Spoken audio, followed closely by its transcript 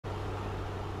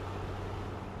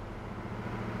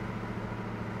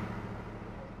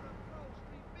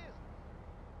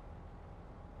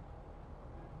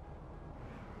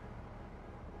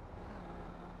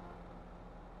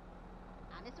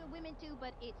It's with women too,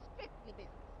 but it's strictly business.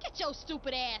 Get your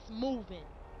stupid ass moving.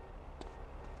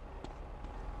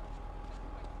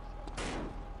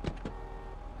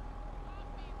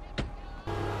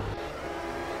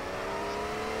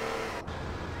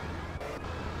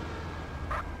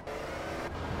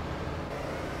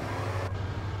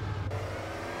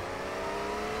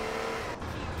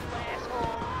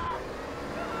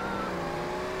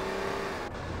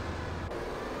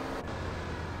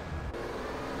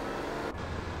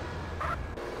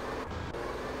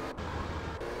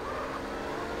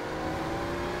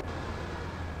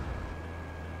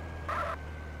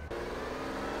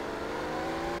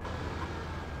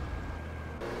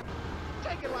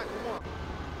 Take it like a woman.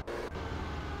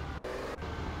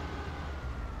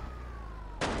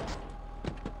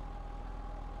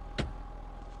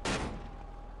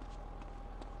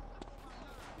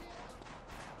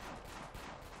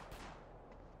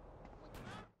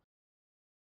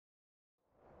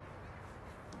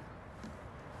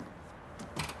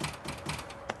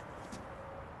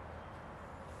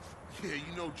 Yeah,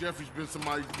 you know Jeffrey's been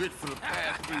somebody's bitch for the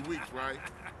past 3 weeks, right?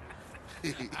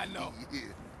 I know. Yeah.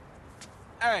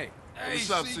 Hey, What's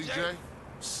up, CJ?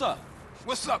 What's up?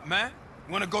 What's up, man?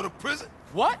 Wanna go to prison?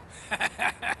 What?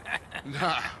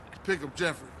 Nah, pick up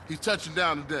Jeffrey. He's touching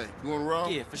down today. You wanna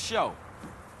roll? Yeah, for sure.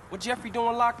 What Jeffrey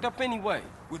doing locked up anyway?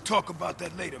 We'll talk about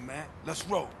that later, man. Let's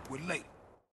roll. We're late.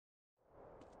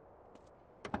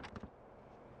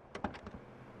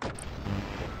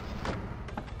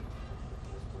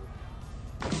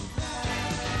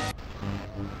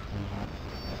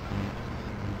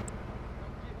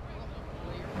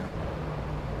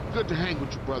 Good to hang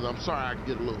with you, brother. I'm sorry I can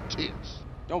get a little tense.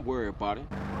 Don't worry about it.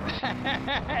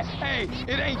 Hey,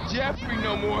 it ain't Jeffrey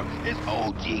no more. It's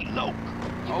OG Loke.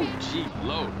 OG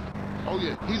Loke. Oh,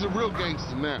 yeah, he's a real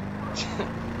gangster now.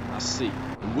 I see.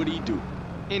 And what'd he do?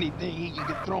 Anything he can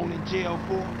get thrown in jail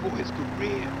for his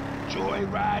career,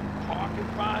 joyriding, parking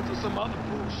fines, or some other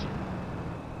bullshit.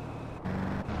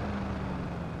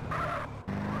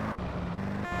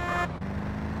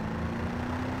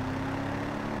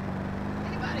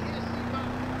 Anybody here see Mom?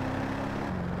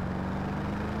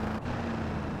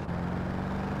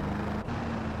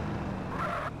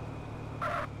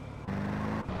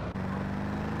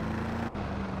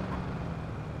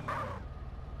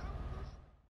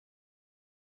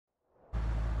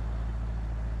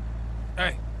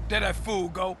 Hey, there that fool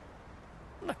go.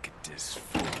 Look at this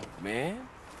fool, man.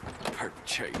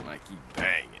 Perpetrating like he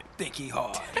banging. Think he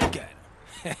hard. He got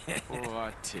him. Oh,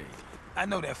 I tell you. I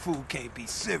know that fool can't be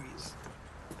serious.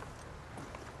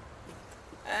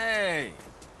 Hey,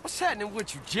 what's happening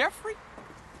with you, Jeffrey?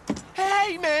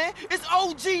 Hey, man, it's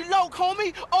OG Loke,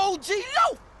 homie. OG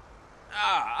Loke.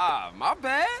 My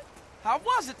bad. How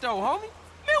was it, though, homie?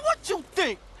 Man, what you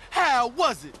think? How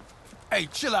was it? Hey,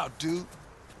 chill out, dude.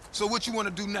 So what you want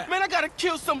to do now? Man, I gotta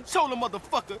kill some chola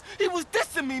motherfucker. He was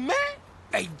dissing me, man.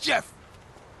 Hey, Jeff.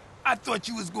 I thought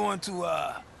you was going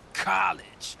to,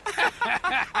 college. Man,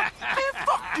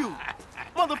 fuck you.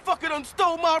 Motherfucker done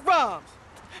stole my rhymes.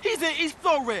 He's in East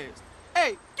Flores.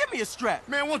 Hey, give me a strap.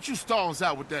 Man, why don't you stall us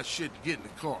out with that shit to get in the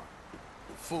car?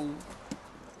 Fool.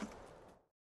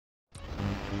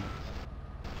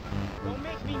 Don't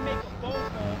make me make a phone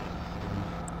call.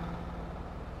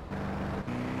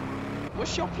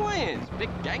 What's your plans, big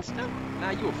gangster?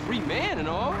 Now you a free man and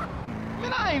all.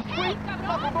 Man, I ain't free.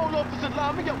 My parole officer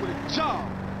lined me up with a job.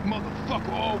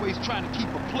 Motherfucker always trying to keep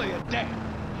a player down.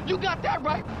 You got that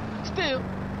right. Still,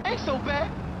 ain't so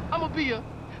bad. I'ma be a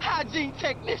hygiene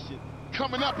technician.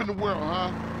 Coming up in the world,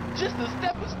 huh? Just a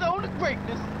stepping stone to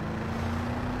greatness.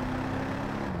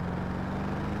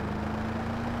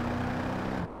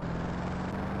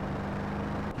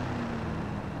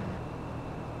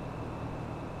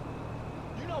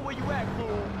 You know where you at,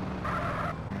 fool?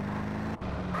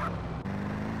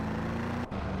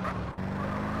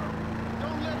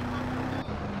 Don't let him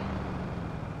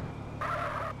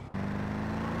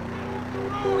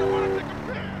I wanna take a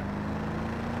piss.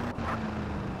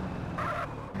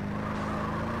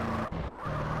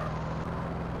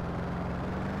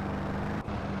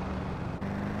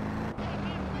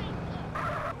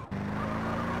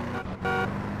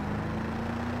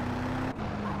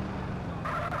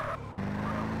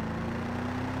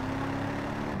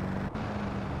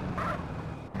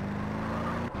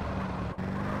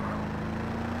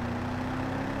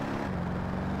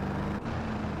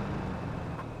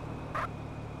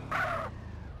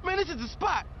 Man, this is the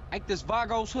spot. Ain't this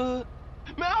Vago's hood?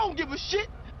 Man, I don't give a shit.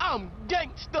 I'm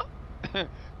gangsta.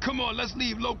 Come on, let's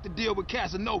leave Loke to deal with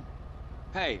Casanova.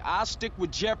 Hey, I'll stick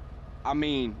with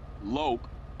Loke.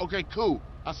 Okay, cool.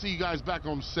 I'll see you guys back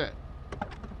on the set.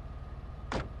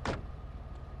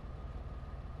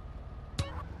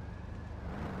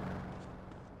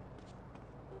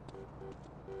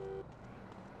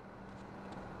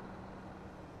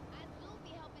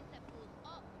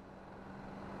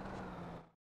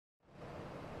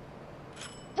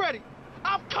 ready.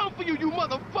 I've come for you, you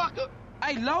motherfucker.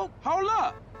 Hey, Lo, hold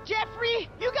up. Jeffrey,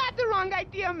 you got the wrong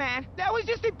idea, man. That was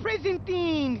just a prison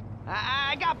thing.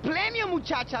 I got plenty of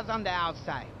muchachas on the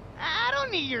outside. I don't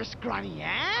need your scrawny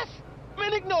ass.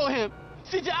 Man, ignore him.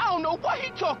 CJ, I don't know what he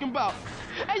talking about.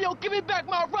 Hey, yo, give me back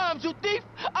my rhymes, you thief.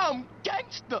 I'm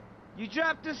gangster. You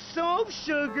dropped the soap,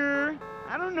 sugar.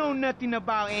 I don't know nothing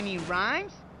about any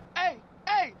rhymes.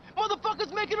 Hey,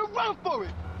 motherfuckers making a run for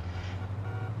it.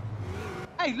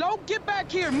 Hey, Lo, get back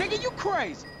here, nigga, you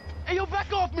crazy. Hey, yo,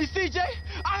 back off me, CJ.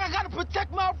 I gotta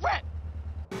protect my rep.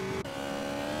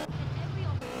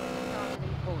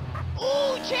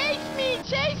 Ooh, chase me,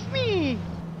 chase me!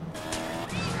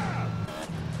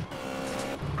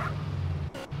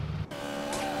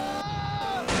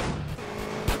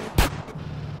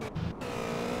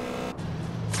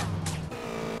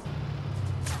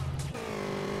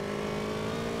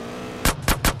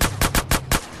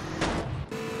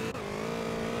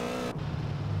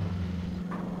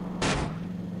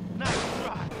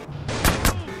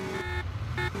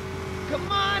 Come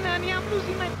on, honey, I'm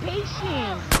losing my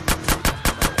patience.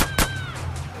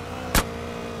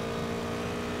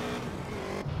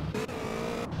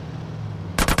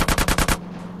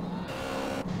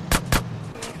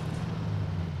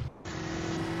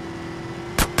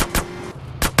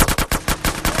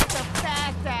 That's a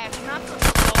fast ass, not the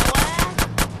slow ass.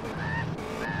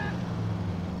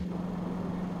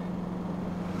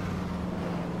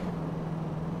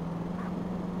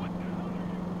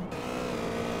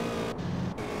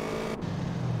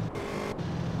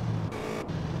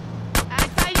 I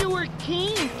thought you were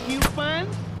king, Cupid.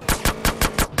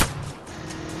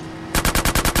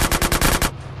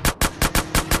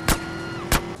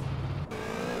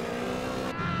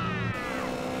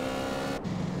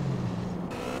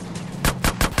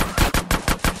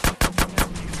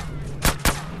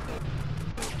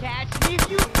 Catch me if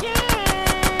you can.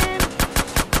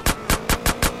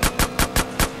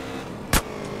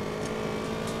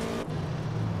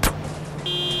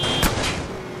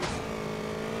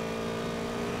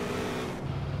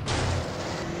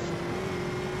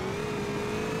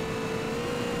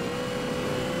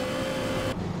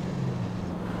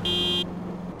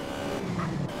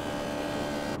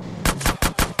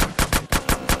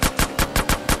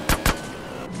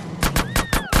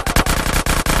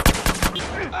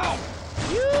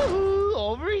 Yoo-hoo,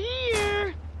 over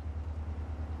here.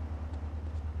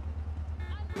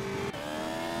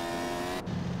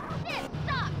 This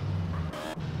sucks.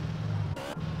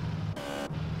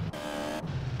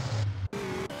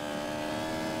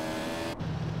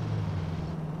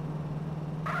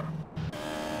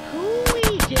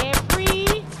 Hooey,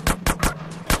 Jeffrey.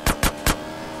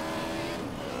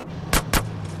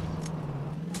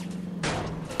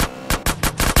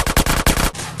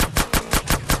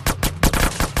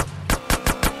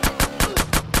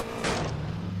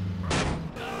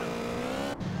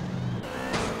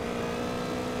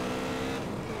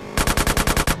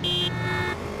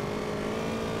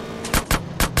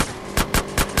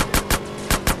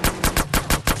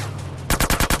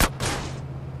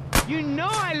 You know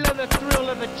I love the thrill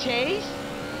of a chase.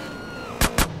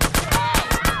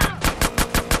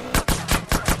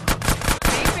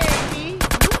 Hey, baby,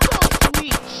 you go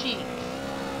sweet cheeks.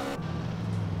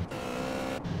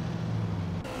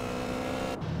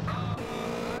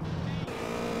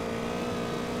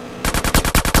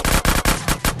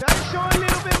 Gotta show a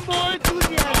little bit more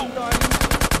enthusiasm, darling.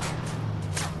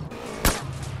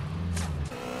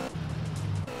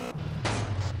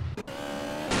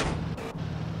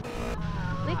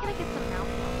 Where can I get some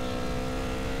mouthwash?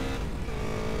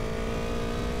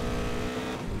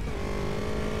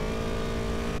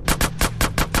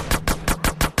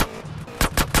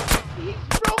 He's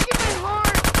broken my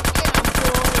heart. Yeah,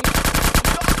 boy.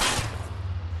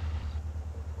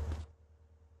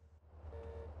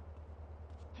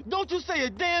 Don't you say a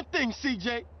damn thing,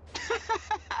 CJ.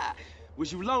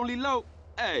 Was you lonely, Lo?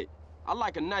 Hey, I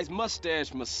like a nice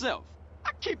mustache myself.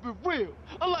 I keep it real,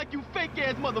 unlike you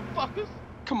fake-ass motherfuckers.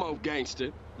 Come on,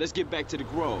 gangster. Let's get back to the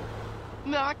Grove.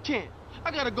 Nah, I can't.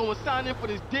 I gotta go and sign in for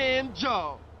this damn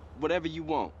job. Whatever you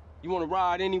want. You want to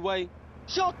ride anyway?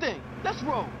 Sure thing. Let's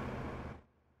roll.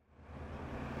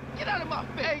 Get out of my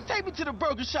face. Hey, take me to the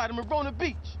burger shop in Marona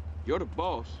Beach. You're the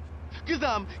boss. Cause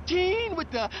I'm keen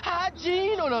with the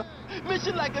hygiene on a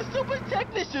mission like a super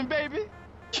technician, baby.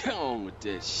 Get on with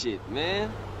that shit, man.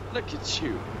 Look at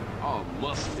you. All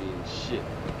muscly and shit.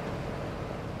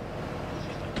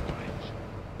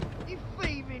 You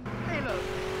thieving little.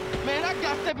 Man, I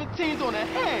got 17s on the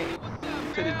head.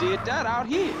 Could've did that out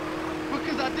here.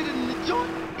 Because I did it in the joint,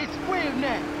 it's real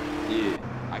now. Yeah,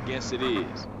 I guess it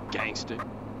is, gangster.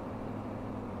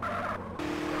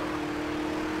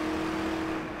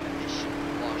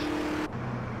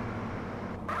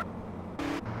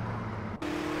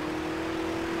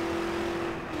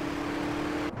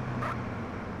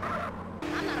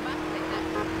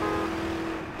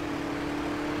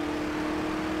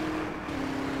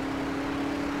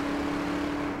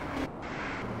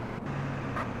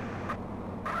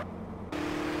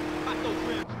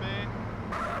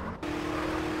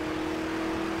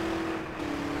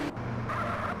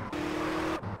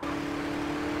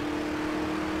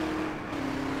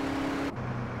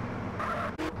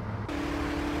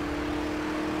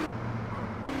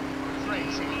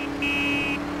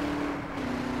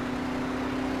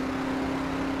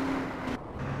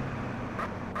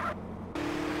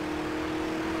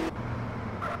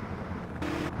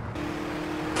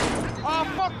 Oh,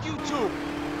 fuck you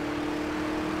too.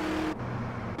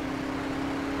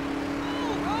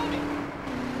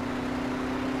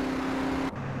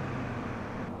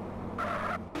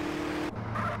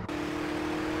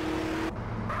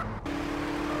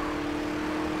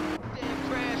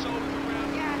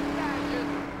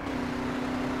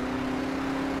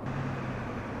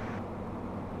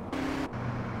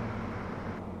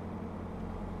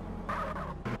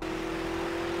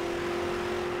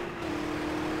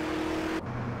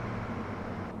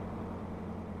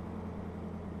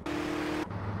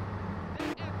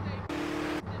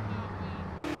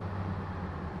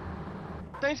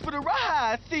 Thanks for the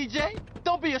ride, CJ.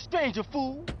 Don't be a stranger,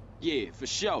 fool. Yeah, for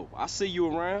sure. I'll see you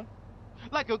around.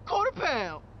 Like a quarter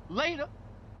pound. Later.